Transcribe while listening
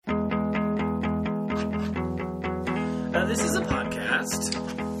This is a podcast.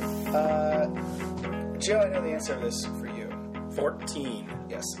 Joe, I know the answer to this for you. 14.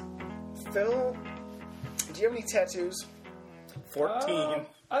 Yes. Phil, do you have any tattoos? 14.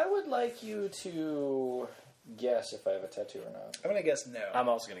 I would like you to guess if I have a tattoo or not. I'm going to guess no. I'm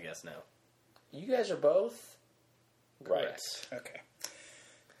also going to guess no. You guys are both right. Correct. Okay.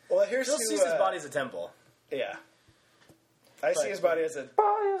 Well, here's Phil to, sees his body as a temple. Yeah. I see his body as a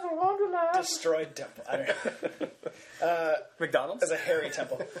Body is a wonderland. destroyed temple. I don't know. McDonald's? As a hairy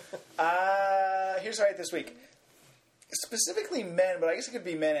temple. Here's what I hate this week. Specifically men, but I guess it could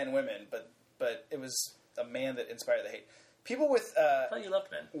be men and women, but it was a man that inspired the hate. People with I thought you loved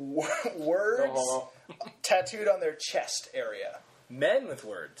men. words homo. tattooed on their chest area. Men with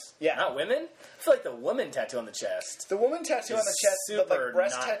words. Yeah. Not women? I feel like the woman tattoo on the chest. The woman tattoo on the chest, but super like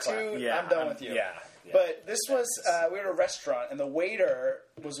breast not tattoo, clap. Yeah, I'm done with you. Yeah. But this was, we were at a restaurant, and the waiter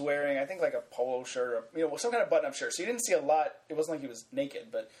was wearing, I think, like a polo shirt, or, some kind of button-up shirt. So you didn't see a lot. It wasn't like he was naked,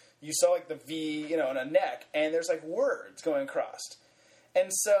 but you saw, like, the V, and a neck, and there's, like, words going across.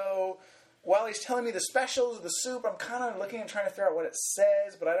 And so while he's telling me the specials of the soup, I'm kind of looking and trying to figure out what it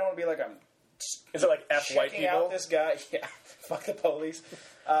says, but I don't want to be like I'm Is it like F white checking people? out this guy. Yeah, fuck the police.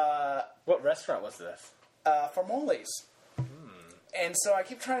 What restaurant was this? For Molly's. And so I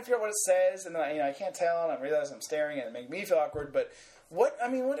keep trying to figure out what it says, and then I can't tell, and I realize I'm staring, and it makes me feel awkward. But why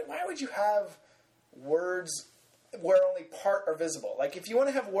would you have words where only part are visible? Like, if you want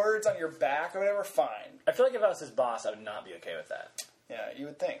to have words on your back or whatever, fine. I feel like if I was his boss, I would not be okay with that. Yeah, you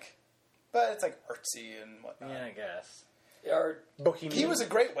would think. But it's like artsy and whatnot. Yeah, I guess. Bohemian. He was a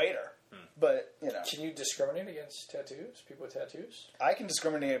great waiter, but, Can you discriminate against tattoos? People with tattoos? I can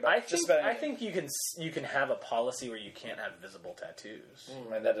discriminate about just about I anything. think you can have a policy where you can't have visible tattoos.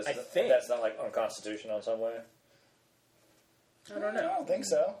 And that is, I think- that's not like unconstitutional in some way? I don't I know. don't think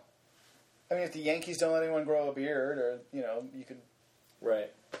so. I mean, if the Yankees don't let anyone grow a beard, or, you could...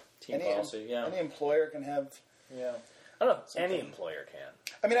 Right. Team policy, yeah. Any employer can have... Yeah. I don't know if any employer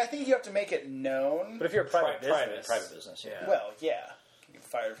can. I mean, I think you have to make it known. But if you're a private business... Private business, yeah. Well, yeah. You get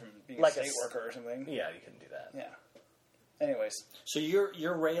fired from being Like a a state worker or something. Yeah, you couldn't do that. Yeah. Anyways. So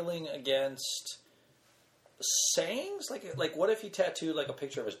you're railing against sayings? Like what if he tattooed like a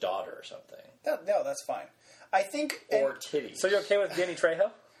picture of his daughter or something? No, that's fine. I think... Or titties. So you're okay with Danny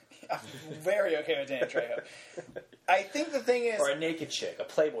Trejo? I'm very okay with Danny Trejo. I think the thing is... Or a naked chick, a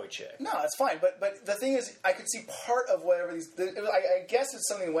Playboy chick. No, that's fine. But the thing is, I could see part of whatever these... I guess it's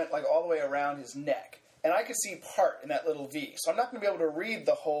something that went like all the way around his neck. And I could see part in that little V. So I'm not going to be able to read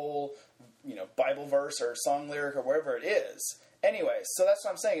the whole, Bible verse or song lyric or whatever it is. Anyway, so that's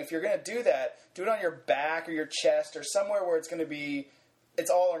what I'm saying. If you're going to do that, do it on your back or your chest or somewhere where it's going to be... It's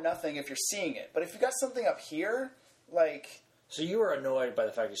all or nothing if you're seeing it. But if you've got something up here, like... So you were annoyed by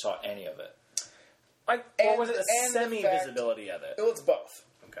the fact you saw any of it? Or was it the and the semi-visibility of it? Well, it's both.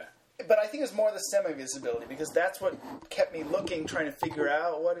 Okay. But I think it's more the semi-visibility because that's what kept me looking, trying to figure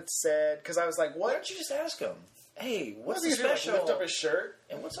out what it said. Because I was like, Why what? don't you just ask him? Hey, what's What the did he do? Like, special? lift up his shirt?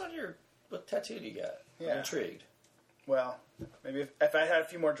 And what's on what tattoo do you got? Yeah. I'm intrigued. Well, maybe if I had a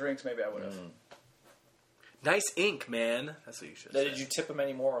few more drinks, maybe I would have. Nice ink, man. That's what you should Now, say. did you tip him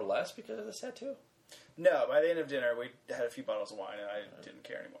any more or less because of the tattoo? No, by the end of dinner, we had a few bottles of wine, and I didn't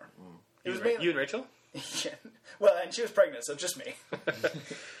care anymore. It was You and Rachel? Yeah. Well, and she was pregnant, so just me.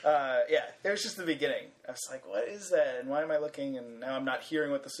 Yeah, it was just the beginning. I was like, what is that? And why am I looking? And now I'm not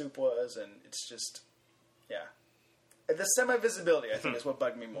hearing what the soup was, and it's just, yeah. The semi-visibility, I think, is what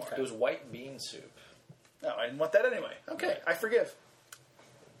bugged me more. It was white bean soup. No, I didn't want that anyway. Okay, I forgive.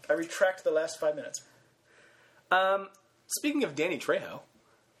 I retract the last 5 minutes. Speaking of Danny Trejo,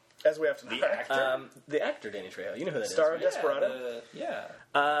 As we have to know. the actor Danny Trejo, you know who that is, Star right? of Desperado? Yeah.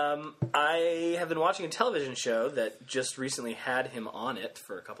 I have been watching a television show that just recently had him on it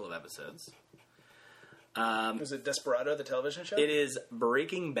for a couple of episodes. Was it Desperado, the television show? It is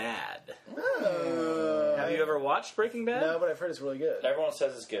Breaking Bad. Have you ever watched Breaking Bad? No, but I've heard it's really good. Everyone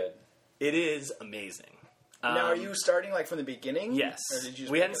says it's good. It is amazing. Now, are you starting like from the beginning? Yes. Or did you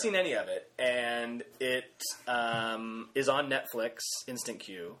just We pick hadn't it seen up? any of it, and it is on Netflix Instant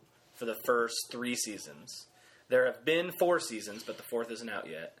Queue for the first 3 seasons. There have been 4 seasons, but the 4th isn't out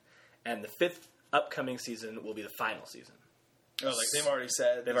yet. And the 5th upcoming season will be the final season. Oh, like they've already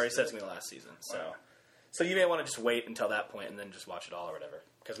said. They've already said it's going to be the last season. So, Wow. so you may want to just wait until that point and then just watch it all or whatever,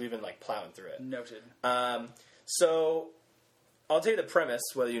 because we've been like plowing through it. Noted. So I'll tell you the premise,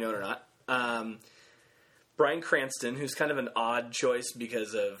 whether you know it or not. Bryan Cranston, who's kind of an odd choice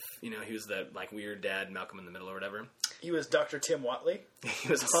because of, he was the like weird dad, Malcolm in the Middle or whatever. He was Dr. Tim Watley. He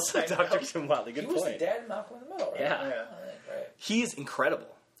was also Seinfeld. Dr. Tim Watley. Good He was point. the dad in Malcolm in the Middle, right? Yeah. Yeah. Right. He's incredible.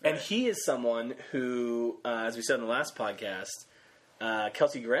 And he is someone who, as we said in the last podcast,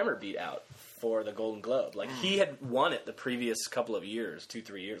 Kelsey Grammer beat out for the Golden Globe. Like, he had won it the previous couple of years,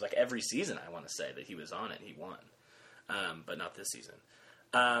 2-3 years. Like, every season, I want to say, that he was on it, he won. But not this season.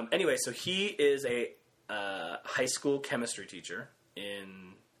 Anyway, so he is a high school chemistry teacher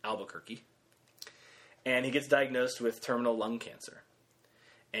in Albuquerque. And he gets diagnosed with terminal lung cancer.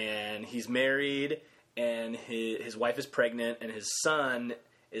 And he's married, and his wife is pregnant, and his son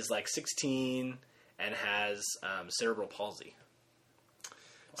is like 16 and has cerebral palsy.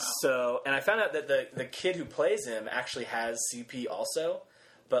 Wow. So, and I found out that the kid who plays him actually has CP also,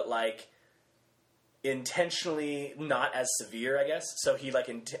 but like intentionally not as severe, I guess. So he like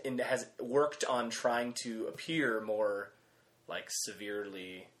has worked on trying to appear more like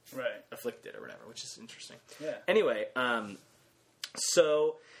severely afflicted or whatever, which is interesting. Yeah. Anyway,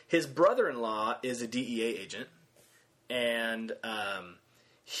 so his brother-in-law is a DEA agent, and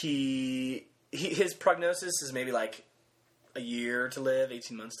his prognosis is maybe like a year to live,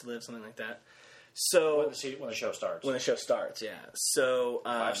 18 months to live, something like that. So when the show starts. When the show starts, yeah. So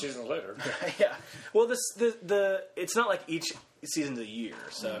 5 seasons later. Yeah. Well, the it's not like each season's a year.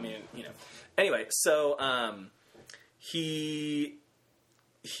 So I mean, you know. Anyway, so he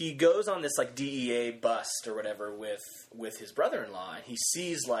goes on this like DEA bust or whatever with his brother-in-law, and he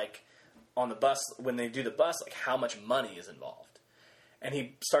sees like on the bus when they do the bust like how much money is involved, and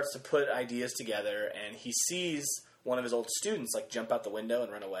he starts to put ideas together, and he sees one of his old students like jump out the window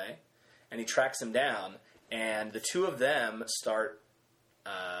and run away, and he tracks him down, and the two of them start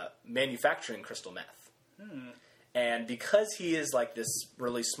manufacturing crystal meth. And because he is like this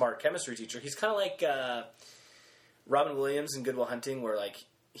really smart chemistry teacher, he's kind of like Robin Williams in Good Will Hunting, where like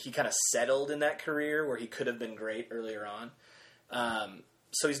he kind of settled in that career where he could have been great earlier on.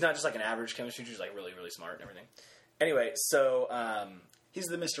 So he's not just like an average chemistry teacher; he's like really, really smart and everything. Anyway, so he's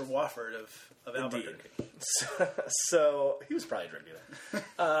the Mr. Wofford of Albuquerque. So he was probably a drug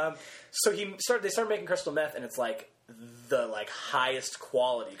dealer. So they started making crystal meth, and it's like the like highest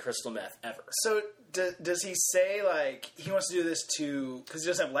quality crystal meth ever. So does he say like he wants to do this because he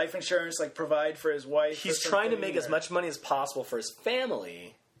doesn't have life insurance, like provide for his wife? He's trying to make as much money as possible for his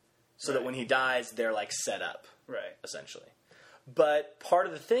family, so that when he dies, they're like set up, essentially. But part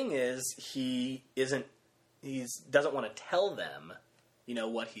of the thing is he doesn't want to tell them,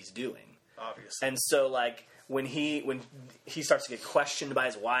 what he's doing. Obviously. And so like when he starts to get questioned by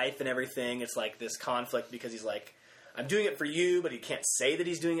his wife and everything, it's like this conflict because he's like, I'm doing it for you, but he can't say that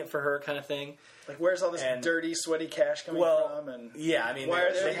he's doing it for her, kind of thing. Like, where's all this dirty, sweaty cash coming from? And yeah, I mean, why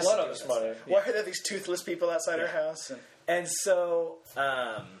are there a lot of this money? Why are there these toothless people outside our house? And so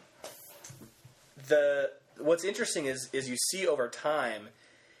what's interesting is you see over time,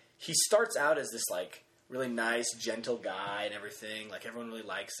 he starts out as this like really nice, gentle guy and everything. Like everyone really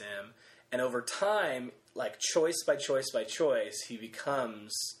likes him, and over time, like choice by choice by choice, he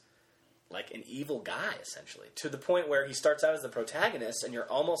becomes like an evil guy, essentially, to the point where he starts out as the protagonist, and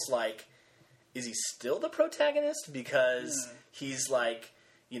you're almost like, is he still the protagonist? Because he's like,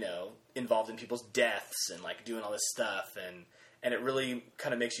 involved in people's deaths and like doing all this stuff, and it really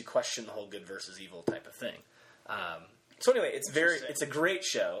kind of makes you question the whole good versus evil type of thing. So anyway, it's a great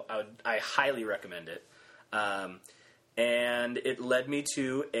show. I highly recommend it. And it led me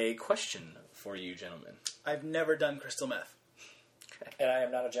to a question for you, gentlemen. I've never done crystal meth. And I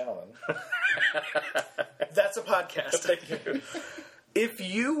am not a gentleman. That's a podcast. Thank you. If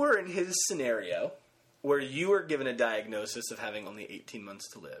you were in his scenario, where you were given a diagnosis of having only 18 months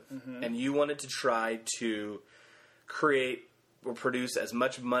to live, and you wanted to try to create or produce as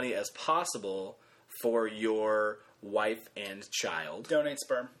much money as possible for your wife and child, donate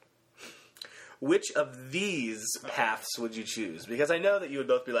sperm. Which of these paths would you choose? Because I know that you would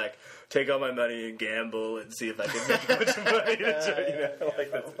both be like, take all my money and gamble and see if I can make a bunch of money.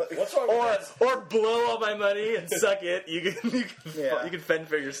 What's wrong with that? Or blow all my money and suck it. You can fend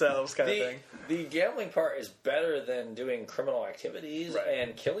for yourselves, kind of thing. The gambling part is better than doing criminal activities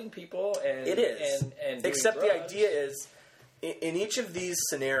and killing people. And it is. And except drugs. The idea is, in each of these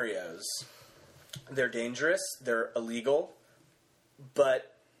scenarios, they're dangerous, they're illegal, but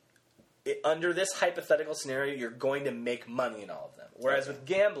under this hypothetical scenario, you're going to make money in all of them. Whereas with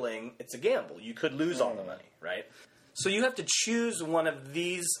gambling, it's a gamble. You could lose all the money, right? So you have to choose one of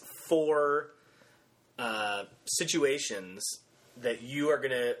these 4 situations that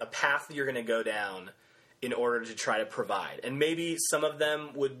a path you're going to go down in order to try to provide. And maybe some of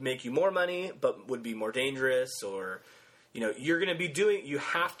them would make you more money, but would be more dangerous, or you're going to be you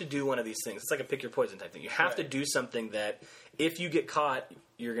have to do one of these things. It's like a pick your poison type thing. You have to do something that if you get caught,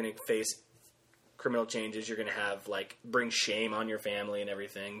 you're going to face criminal changes. You're going to have, like, bring shame on your family and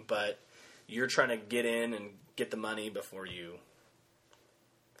everything. But you're trying to get in and get the money before you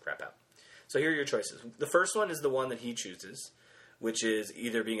crap out. So here are your choices. The first one is the one that he chooses, which is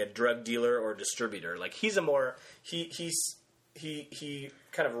either being a drug dealer or a distributor. Like, he's a more... He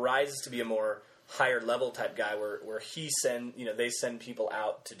kind of rises to be a more higher level type guy where they send people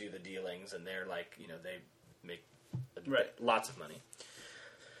out to do the dealings, and they're like, they make lots of money.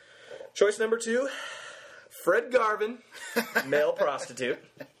 Choice number 2, Fred Garvin, male prostitute.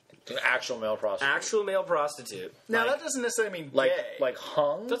 An actual male prostitute. Actual male prostitute. Now, that doesn't necessarily mean like gay. like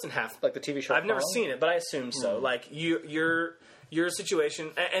Hung? Doesn't have... Like the TV show I've never Hung? seen it, but I assume so. Like, you're a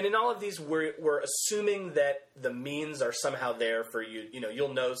situation... And in all of these, we're assuming that the means are somehow there for you.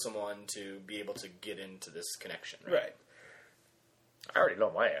 You'll know someone to be able to get into this connection. Right. I already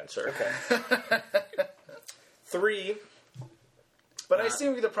know my answer. Okay. 3... But I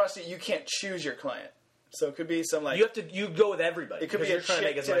assume with a prostitute, you can't choose your client. So it could be some, like... You go with everybody. It could be you're a trying to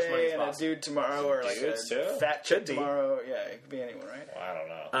make chick as much money today as and a possible. dude tomorrow, or like Dudes, a too? fat chick Could be. tomorrow. Yeah, it could be anyone, right? Well, I don't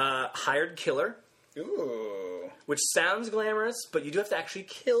know. Hired killer, Ooh. which sounds glamorous, but you do have to actually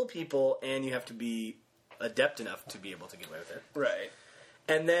kill people, and you have to be adept enough to be able to get away with it. Right.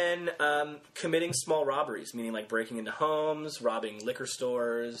 And then committing small robberies, meaning like breaking into homes, robbing liquor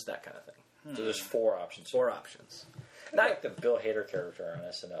stores, that kind of thing. So there's 4 options. 4 options. Not like the Bill Hader character on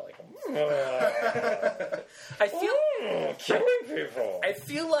SNL. Like, I feel killing people. I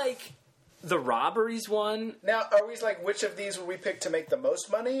feel like the robberies one. Now, are we like, which of these would we pick to make the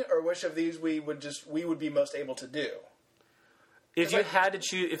most money, or which of these we would be most able to do? If you like- had to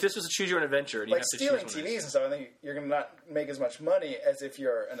choose, if this was a choose your own adventure, and you Like have to stealing choose one of TVs these. and stuff, I think you're going to not make as much money as if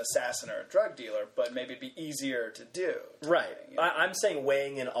you're an assassin or a drug dealer, but maybe it'd be easier to do. Right. You know? I'm saying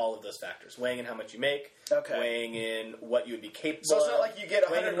weighing in all of those factors. Weighing in how much you make. Okay. Weighing in what you would be capable So it's of. not like you get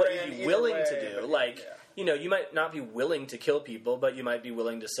weighing in 100 what grand you'd be either willing way, to do. but- Like, yeah. you might not be willing to kill people, but you might be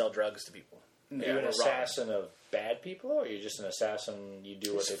willing to sell drugs to people. Are you Yeah. an assassin of bad people, or are you just an assassin? You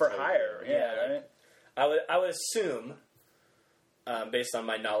do what Just they for tell hire, you to do? yeah, right? I would assume, based on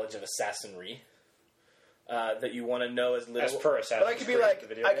my knowledge of assassinry, that you want to know as little. As per Assassin's But I could be Creed, like, the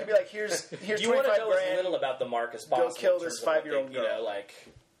video game. here's you want to 25 know as grand. little about the mark as possible. kill in this terms of what 5-year-old they- girl.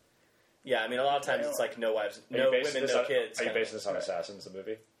 Yeah, I mean, a lot of times it's like no wives, Are you no basing women, this no on- kids. Are you kind of basing this on Assassins, the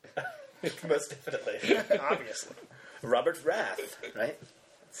movie? thing. Most definitely. Obviously. Robert Rath, right?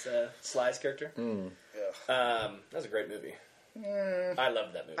 It's Sly's character. Yeah. That was a great movie. I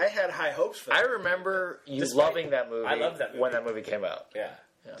loved that movie. I had high hopes for I that. remember you Despite- loving that movie. I love that when movie. that movie came out. yeah.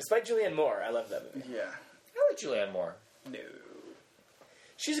 Despite Julianne Moore, I loved that movie. Yeah. I like Julianne Moore. No.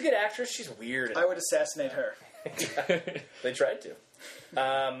 She's a good actress. She's weird. I would assassinate her. They tried to.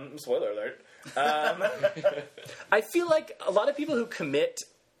 Spoiler alert. I feel like a lot of people who commit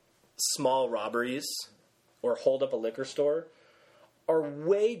small robberies or hold up a liquor store are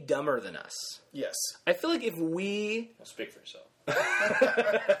way dumber than us. Yes. I feel like if we, Well, speak for yourself.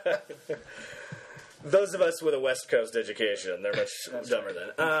 those of us with a West Coast education, they're much dumber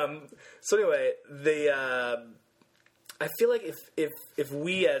than. So anyway, I feel like if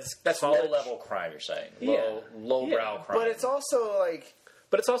we as That's college, low level crime. You're saying Yeah. lowbrow Yeah. crime. But it's also like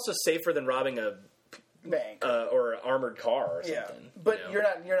but it's also safer than robbing a bank. or an armored car or Yeah, something. but you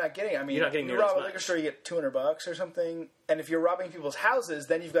know? you're not getting. I mean, You're not getting you near rob as a much. liquor store, you get $200 or something, and if you're robbing people's houses,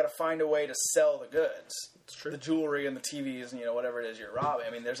 then you've got to find a way to sell the goods, true. the jewelry and the TVs and whatever it is you're robbing. I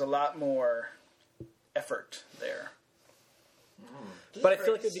mean, there's a lot more effort there. But I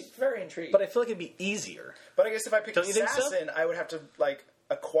feel like it'd be, very intriguing. but I feel like it'd be easier. But I guess if I picked Don't you think so? assassin, I would have to like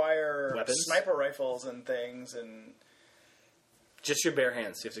acquire Weapons? sniper rifles and things, and Just your bare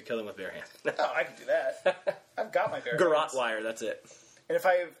hands. You have to kill them with bare hands. oh, I could do that. I've got my bare Garrote hands. wire. That's it. And if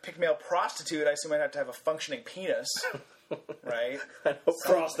I picked male prostitute, I assume I'd have to have a functioning penis, right?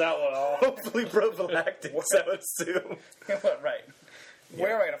 cross that one off. Hopefully prophylactic. I would assume. Right.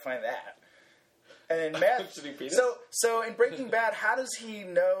 Where am I going to find that? And then meth. Functioning penis? So in Breaking Bad, how does he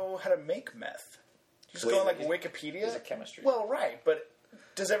know how to make meth? Just go on like Wikipedia. He's a chemistry. Well, right, but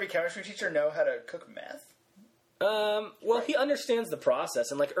does every chemistry teacher know how to cook meth? Well, he understands the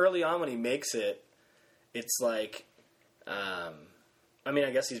process, and like early on when he makes it, it's like, I mean,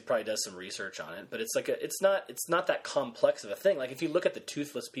 I guess he probably does some research on it, but it's like it's not that complex of a thing. Like if you look at the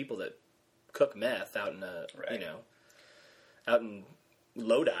toothless people that cook meth out in Right. out in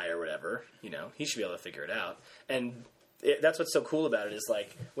Lodi or whatever, he should be able to figure it out. And that's what's so cool about it is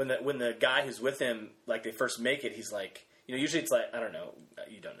like when the guy who's with him, like they first make it, he's like, usually it's like, I don't know,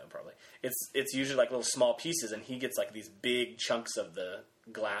 you don't know probably. It's usually like little small pieces, and he gets like these big chunks of the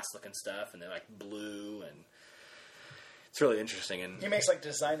glass looking stuff, and they're like blue, and It's really interesting, and He makes like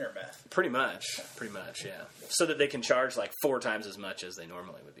designer meth. pretty much, yeah. So that they can charge like 4 times as much as they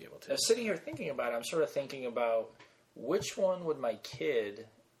normally would be able to. Sitting here thinking about it, I'm sort of thinking about which one would my kid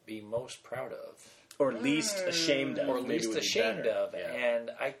be most proud of? Or least ashamed of. Or maybe least would be ashamed better. of. Yeah.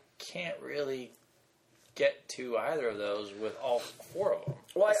 And I can't really get to either of those with all 4 of them.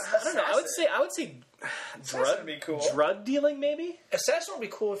 Well, I don't know. I would say Assassin would be cool. drug dealing, maybe. Assassin would be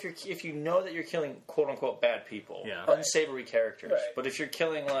cool if you know that you're killing quote unquote bad people, Yeah. unsavory characters. Right. But if you're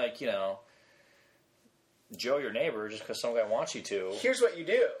killing like Joe, your neighbor, just because some guy wants you to, Here's what you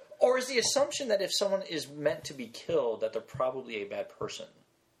do. or is the assumption that if someone is meant to be killed, that they're probably a bad person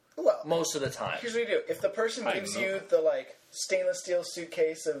Well, most of the time? here's what you do. If the person I gives know. you the like stainless steel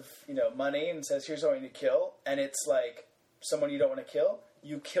suitcase of money and says, "Here's what I need to kill," and it's like someone you don't want to kill,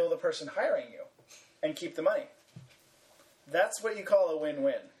 you kill the person hiring you and keep the money. That's what you call a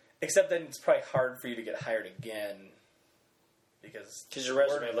win-win. Except then it's probably hard for you to get hired again because Because your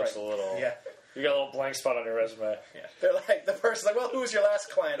resume looks right. a little... Yeah. You got a little blank spot on your resume. They're like, the person's like, "Well, who was your last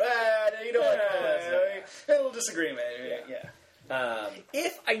client?" A little disagreement. Yeah.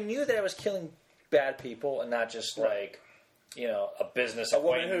 If I knew that I was killing bad people and not just like, a business A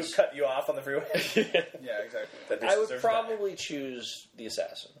woman who acquaintance, cut you off on the freeway. Yeah, exactly. I would probably choose the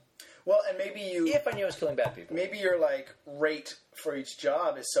assassin. Well, and maybe If I knew I was killing bad people. maybe your like rate for each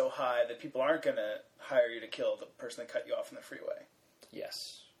job is so high that people aren't going to hire you to kill the person that cut you off on the freeway. Yes.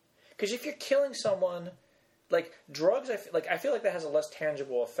 Because if you're killing someone, like drugs, I feel like that has a less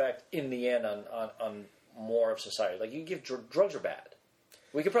tangible effect in the end on more of society. Like you give drugs are bad.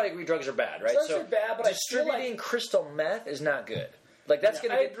 We could probably agree drugs are bad, right? Drugs are bad, but I feel distributing like- crystal meth is not good. Like that's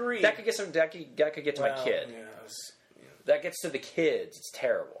gonna I get, agree. That could get that could get to my kid. That gets to the kids. It's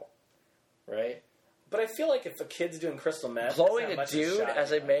terrible, right? But I feel like if a kid's doing crystal meth, Blowing it's a not much dude shot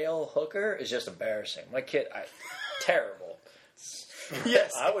as a at. male hooker is just embarrassing. My kid, terrible.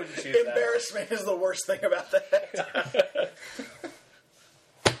 Yes, I wouldn't choose that. embarrassment is the worst thing about that.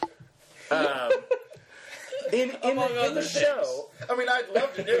 In the show, I mean, I'd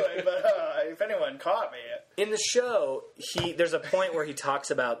love to do it, but if anyone caught me, in the show, there's a point where he talks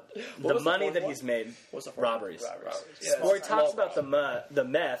about the was the money fourth that one? he's made. What's the fourth Robberies. Yeah, Where he I talks love about the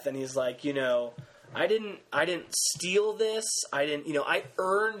meth, and he's like, I didn't steal this. I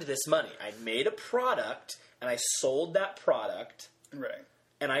earned this money. I made a product, and I sold that product, right?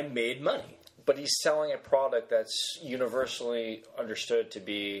 and I made money. But he's selling a product that's universally understood to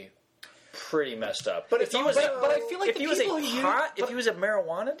be pretty messed up. But if it's he was, also- But I feel like if the he was a people who use- pot, if he was a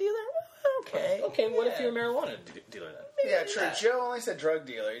marijuana dealer, okay. Okay, what if Yeah. you're a marijuana dealer then? Yeah, true. Joe only said drug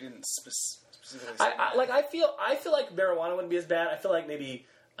dealer. He didn't specifically say. I feel like marijuana wouldn't be as bad. I feel like maybe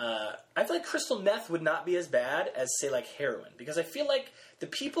I feel like crystal meth would not be as bad as say like heroin, because I feel like the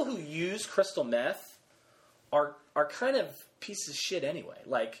people who use crystal meth are kind of pieces of shit anyway.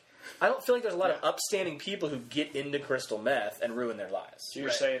 Like I don't feel like there's a lot of upstanding people who get into crystal meth and ruin their lives. So you're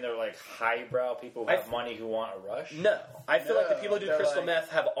saying they're like highbrow people who have money who want a rush? No, I feel like the No, people who do they're crystal like- meth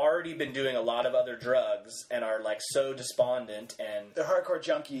have already been doing a lot of other drugs and are like so despondent and They're hardcore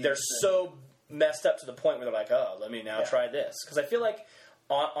junkies. they're so messed up to the point where they're like, oh, let me now Yeah. try this. Because I feel like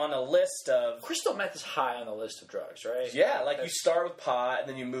on a list of... Crystal meth is high on the list of drugs, right? Yeah, like you start with pot and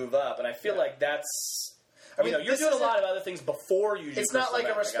then you move up. And I feel like that's... I mean, you're this doing a isn't- lot of other things before you do It's not crystal like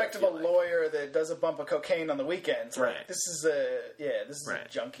meth, a respectable I gotta feel lawyer that does a bump of cocaine on the weekends. Like, Right. This is a Right.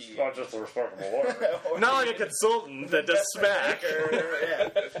 junkie. Not just a respectable lawyer. Or Not like a consultant that does smack. yeah.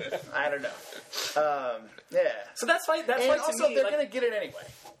 I don't know. Yeah. So that's why And to also, me, they're like, going to get it anyway.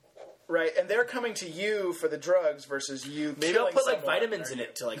 Right? And they're coming to you for the drugs versus you maybe I'll killing put like someone. vitamins in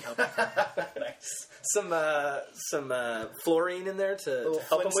it to like help. Nice. some fluorine in there to Little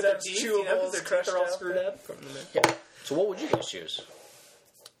help them with their Flintstones teeth. chewables Their crushed teeth are all out screwed there. up. From the So what would you guys choose?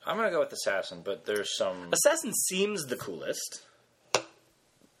 I'm going to go with Assassin, but there's some... Assassin seems the coolest.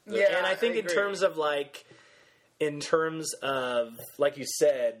 Yeah, And I think in agree. terms of like you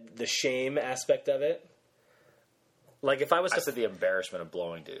said, the shame aspect of it. Like if I was I to said the embarrassment of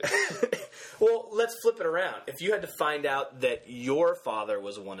blowing dudes. well, let's flip it around. If you had to find out that your father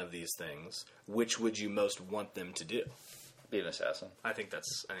was one of these things, which would you most want them to do? Be an assassin. I think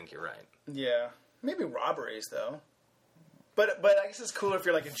you're right. Yeah. Maybe robberies, though. But I guess it's cooler if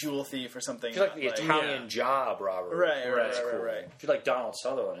you're like a jewel thief or something. If you're like the not Italian job robbery. Right. If you're like Donald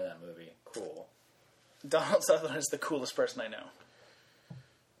Sutherland in that movie, cool. Donald Sutherland is the coolest person I know.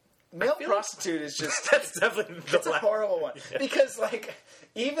 Male prostitute is just... That's definitely It's a horrible one. Because, like,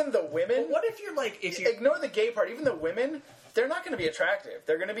 even the women... What if you're like... if you Ignore the gay part. Even the women, they're not going to be attractive.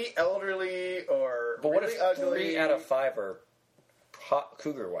 They're going to be elderly or But what really if ugly. 3 out of 5 are hot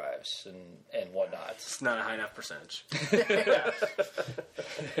cougar wives and whatnot. It's not a high enough percentage.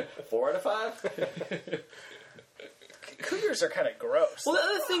 4 out of 5. Cougars are kind of gross. Well, the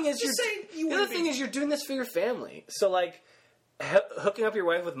other thing is you're doing this for your family. So like hooking up your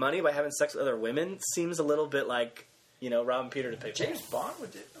wife with money by having sex with other women seems a little bit like, robbing Peter to pay Paul. James Bond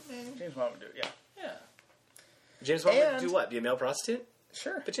would do it. I mean, James Bond would do it, yeah. yeah. James Bond would do what? Be a male prostitute?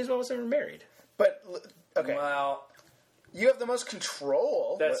 Sure. But James Bond was never married. But, okay. Well, You have the most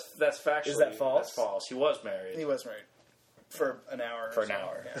control. that's factually. Is that false? That's false. He was married. He was married. For an hour. or For an so.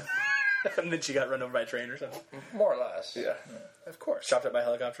 hour. Yeah. And then she got run over by a train or something. More or less. Yeah. Of course. Chopped up by a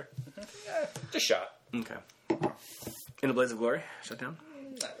helicopter. Just shot. Okay. In a blaze of glory, shut down.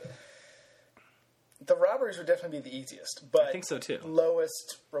 The robberies would definitely be the easiest, but I think so too.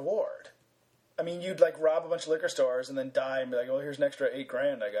 lowest reward. I mean, you'd like rob a bunch of liquor stores and then die and be like, "Oh, here's an extra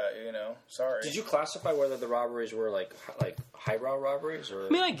 $8,000 I got you." Sorry. Did you classify whether the robberies were like highbrow robberies or I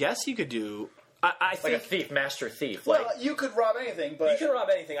mean, I guess you could do. I like think a thief, master thief? Well, you could rob anything, but you can rob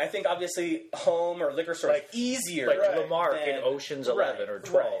anything. I think obviously home or liquor store Like- is easier. like Right. Lamarck in Then- Ocean's 11 or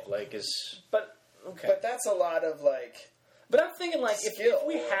 12. Like is But okay. but that's a lot of like. But I'm thinking, like, if Skill.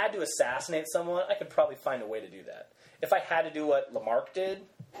 we had to assassinate someone, I could probably find a way to do that. If I had to do what Lamarck did,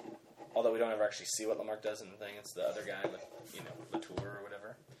 although we don't ever actually see what Lamarck does in the thing, it's the other guy, Latour or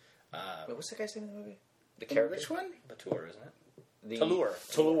whatever. wait, what's the guy's name in the movie? The character, Which one? Latour, isn't it? the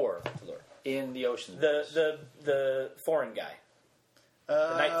Toulour. in the Ocean. The foreign guy.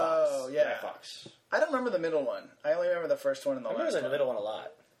 The Night Fox. Oh, yeah. Night Fox. I don't remember the middle one. I only remember the first one and the I remember last the one. middle one a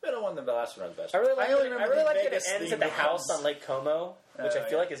lot. Middle one, the last one, are the best. I really like. I only I remember really the like that it Vegas ends theme at the that house comes- on Lake Como, which I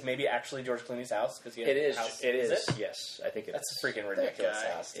feel yeah. like is maybe actually George Clooney's house because It is. House. It is. it? Yes, I think it That's is. a freaking ridiculous guy.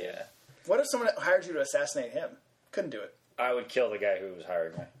 house, dude. Yeah, What if someone hired you to assassinate him? Couldn't do it. I would kill the guy who was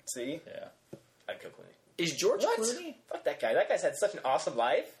hiring me. See? Yeah. I'd kill Clooney. Is George What? Clooney? Fuck that guy. That guy's had such an awesome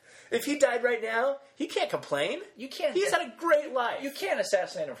life. If he died right now, he can't complain. You can't. He's had a great life. You can't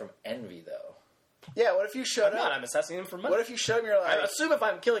assassinate him from envy, though. Yeah. What if you showed I'm not. up? I'm assassinating him for money. What if you showed up and you're I like, assume if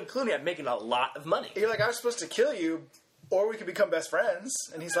I'm killing Clooney, I'm making a lot of money. you're like, I was supposed to kill you, or we could become best friends.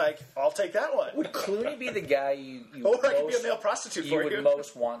 And he's like, I'll take that one. Would Clooney be the guy you Or I could be a most, male prostitute you for would you.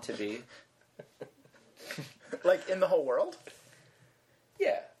 most want to be? Like in the whole world?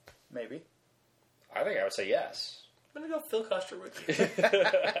 Yeah, Maybe. I think I would say yes. I'm gonna go Phil Costa-Rucci.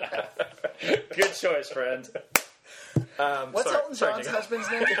 Good choice, friend. What's sorry, Elton John's Jacob. husband's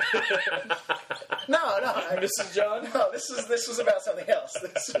name? no. Mrs. John? No, this was about something else.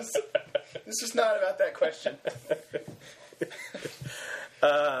 This was not about that question.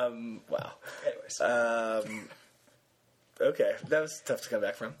 Wow. Anyways, Okay, that was tough to come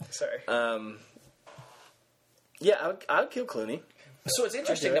back from. sorry. Yeah, I would kill Clooney. So it's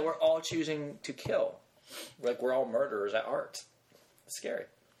interesting I do it. that we're all choosing to kill. Like we're all murderers at art. It's scary.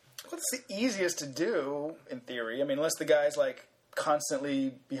 Well, it's the easiest to do in theory. I mean, unless the guy's like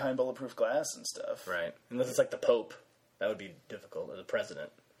constantly behind bulletproof glass and stuff. Right. Unless it's like the Pope. That would be difficult. Or the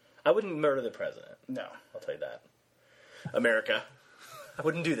President. I wouldn't murder the President. No. I'll tell you that. America. I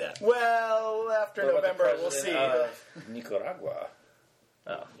wouldn't do that. Well, after What about the November, we'll see. president of Nicaragua.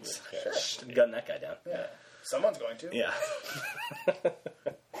 Oh, Sure. gun that guy down. Yeah. Someone's going to. Yeah.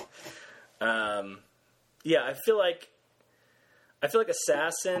 Yeah, I feel like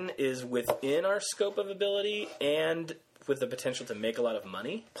Assassin is within our scope of ability and with the potential to make a lot of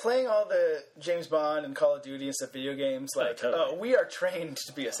money. Playing all the James Bond and Call of Duty and stuff video games, like, totally. we are trained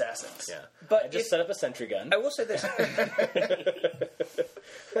to be assassins. Yeah. But I just if- set up a sentry gun. I will say this.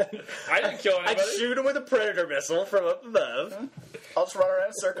 I didn't kill I'd shoot him with a Predator missile from up above. I'll just run around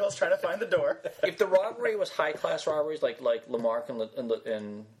in circles trying to find the door. If the robbery was high class robberies like Lamarck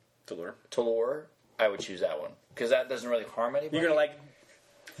and Toulour. Toulour, I would choose that one because that doesn't really harm anybody. You're gonna like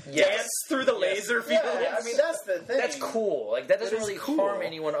Yes. dance through the laser field. Yeah, I mean, that's the thing. That's cool. Like that doesn't is really cool. harm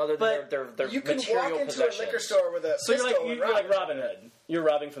anyone other than But their You can material walk into possessions. a liquor store with a So you're pistol like and you're like rob. Robin Hood. You're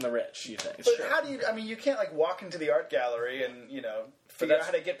robbing from the rich. You think? But how do you? I mean, you can't like walk into the art gallery and figure out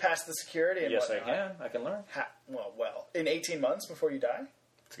how to get past the security and Yes, I whatnot. can. I can learn. Well, in 18 months before you die.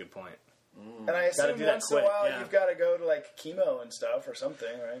 That's a good point. And I assume do that once in a quick, while yeah. you've got to go to like chemo and stuff or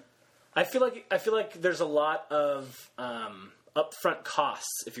something, right? I feel like there's a lot of upfront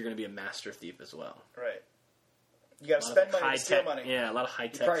costs if you're going to be a master thief as well. Right. You got to A lot spend of money high to steal tech, money. Yeah, a lot of high You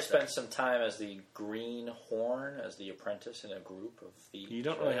tech. probably stuff. spend some time as the Green Horn, as the apprentice in a group of thieves. You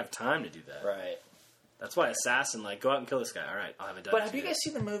don't really have time to do that. Right. That's why Assassin, like, go out and kill this guy. All right, I'll have it done. But in have 2 you guys days.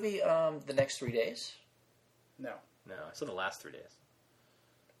 seen the movie The Next 3 Days? No. No, I said the last 3 days.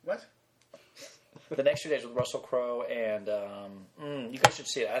 What? The Next Few Days with Russell Crowe, and you guys should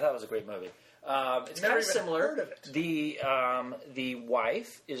see it. I thought it was a great movie. It's Never kind of even similar. heard of it. The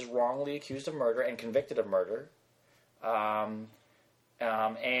wife is wrongly accused of murder and convicted of murder,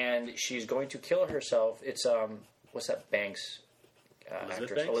 and she's going to kill herself. It's what's that Banks Elizabeth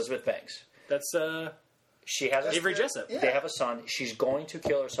actress? Banks? Elizabeth Banks. That's She has Avery Jessup. Yeah. They have a son. She's going to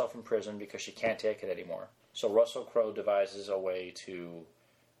kill herself in prison because she can't take it anymore. So Russell Crowe devises a way to,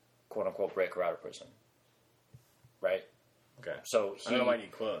 quote unquote, break her out of prison. Right? Okay. So I don't know why you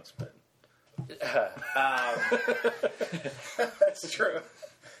need quotes, but That's true.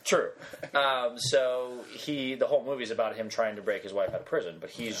 True. So the whole movie is about him trying to break his wife out of prison, but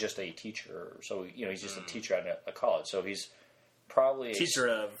he's just a teacher. So he's just a teacher at a college. So he's probably teacher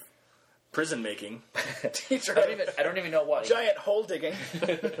of prison making. Teacher. I don't even know what. Giant hole digging.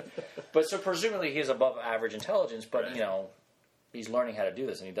 But so presumably he's above average intelligence, but Right. He's learning how to do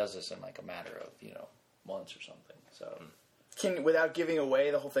this, and he does this in like a matter of months or something. So Without giving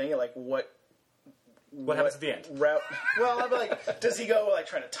away the whole thing, like what happens at the end? Route? Well, I'm like, does he go like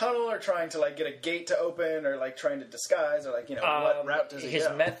trying to tunnel, or trying to like get a gate to open, or like trying to disguise, or like what route does he his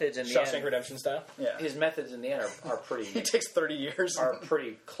go? methods in the Shawshank end, Redemption style. Yeah, his methods in the end are he pretty takes 30 years. are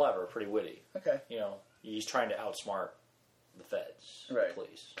pretty clever, pretty witty. Okay. He's trying to outsmart the feds, Right. the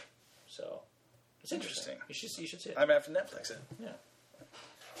police. So it's interesting. You should see it. I'm gonna have to Netflix it. Yeah.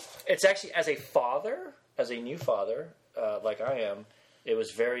 It's actually, as a new father, like I am, it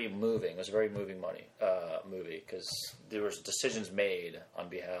was very moving. It was a very moving movie because there was decisions made on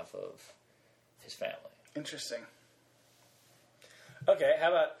behalf of his family. Interesting. Okay, how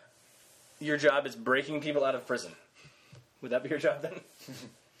about your job is breaking people out of prison? Would that be your job then?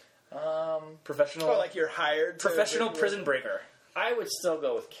 Professional. Oh, like you're hired. professional prison breaker. I would still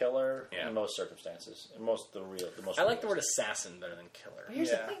go with killer Yeah. in most circumstances. In most I like the word assassin better than killer. Here's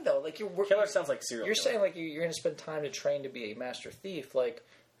Yeah. the thing, though. Like Killer sounds like serial. You're killer. saying like you're going to spend time to train to be a master thief. Like,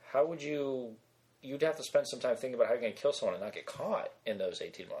 how would you? You'd have to spend some time thinking about how you're going to kill someone and not get caught in those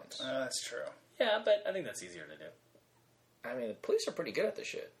 18 months. That's true. Yeah, but I think that's easier to do. I mean, the police are pretty good at this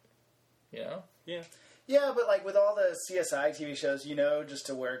shit. Yeah. Yeah, but like with all the CSI TV shows, just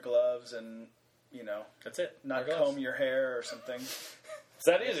to wear gloves and That's it. not There goes. comb your hair or something. It's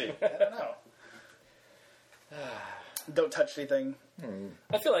that easy. I don't know. Don't touch anything.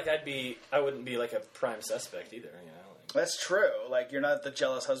 I feel like I wouldn't be like a prime suspect either. That's true. Like you're not the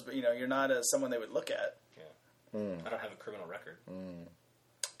jealous husband. You're not someone they would look at, I don't have a criminal record.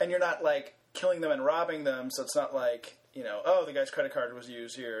 and you're not like killing them and robbing them. So it's not like oh, the guy's credit card was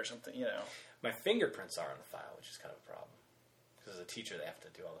used here or something. My fingerprints are on the file, which is kind of a problem. Because as a teacher, they have to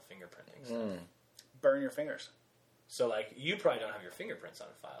do all the fingerprinting stuff. Burn your fingers. So, like, you probably don't have your fingerprints on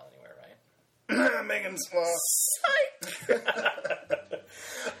a file anywhere, right? Megan's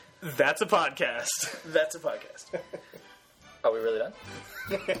That's a podcast. That's a podcast. Are we really done?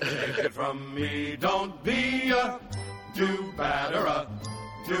 Take it from me, don't be a do-badder,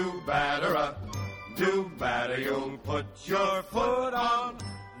 do-badder. You'll put your foot on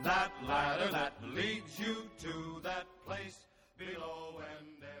that ladder that leads you to that place below and